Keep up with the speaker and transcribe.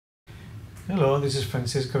Hello, this is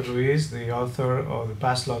Francisco Ruiz, the author of the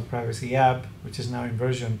PassLok privacy app, which is now in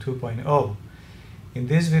version 2.0. In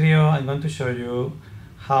this video, I'm going to show you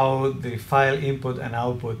how the file input and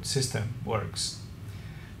output system works.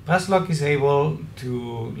 PassLok is able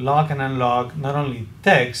to lock and unlock not only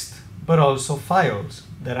text, but also files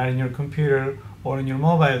that are in your computer or in your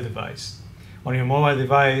mobile device. On your mobile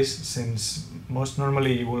device, since most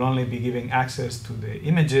normally you will only be giving access to the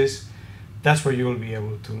images, that's where you will be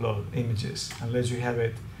able to load images, unless you have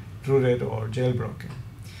it rooted or jailbroken.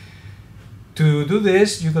 To do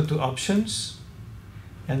this, you go to Options,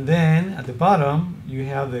 and then at the bottom, you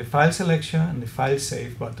have the File Selection and the File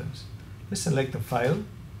Save buttons. Let's select a file,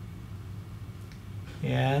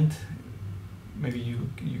 and maybe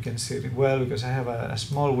you can see it well because I have a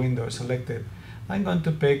small window selected. I'm going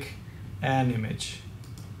to pick an image,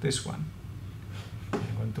 this one.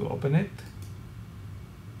 I'm going to open it,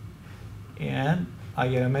 and I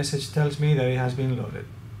get a message tells me that it has been loaded.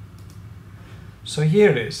 So here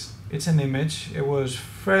it is. It's an image. It was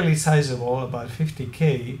fairly sizable, about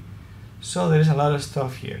 50K, so there is a lot of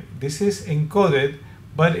stuff here. This is encoded,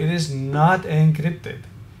 but it is not encrypted.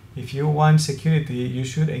 If you want security, you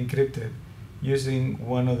should encrypt it using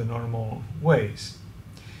one of the normal ways.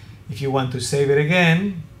 If you want to save it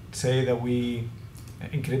again, say that we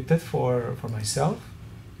encrypt it for myself.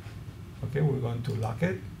 Okay, we're going to lock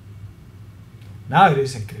it. Now it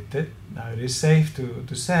is encrypted. Now it is safe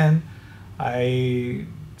to send. I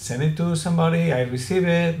send it to somebody, I receive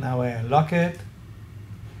it, now I unlock it.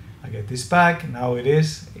 I get this back. Now it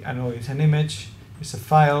is, I know it's an image, it's a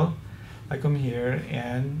file. I come here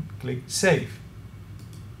and click Save.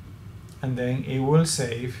 And then it will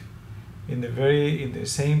save in the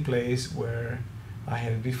same place where I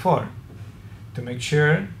had it before. To make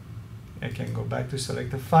sure, I can go back to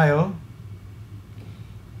select the file.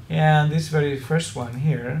 And this very first one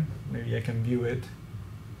here, maybe I can view it.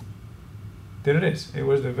 There it is. It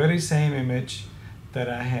was the very same image that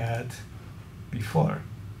I had before.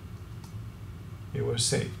 It was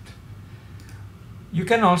saved. You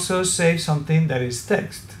can also save something that is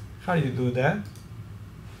text. How do you do that?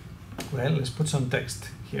 Well, let's put some text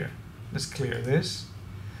here. Let's clear this.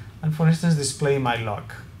 And for instance, display my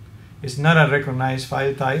lock. It's not a recognized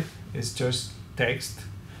file type. It's just text.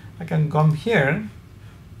 I can come here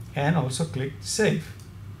and also click Save.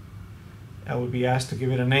 I will be asked to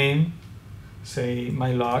give it a name, say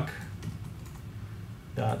my lock.text,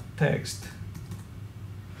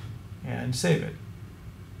 and save it.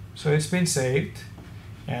 So it's been saved,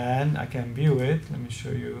 and I can view it. Let me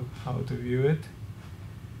show you how to view it.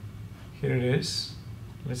 Here it is.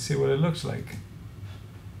 Let's see what it looks like.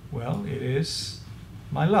 Well, it is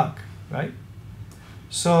my lock, right?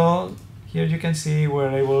 So here you can see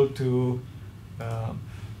we're able to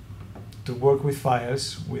work with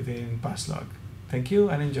files within PassLok. Thank you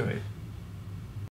and enjoy it.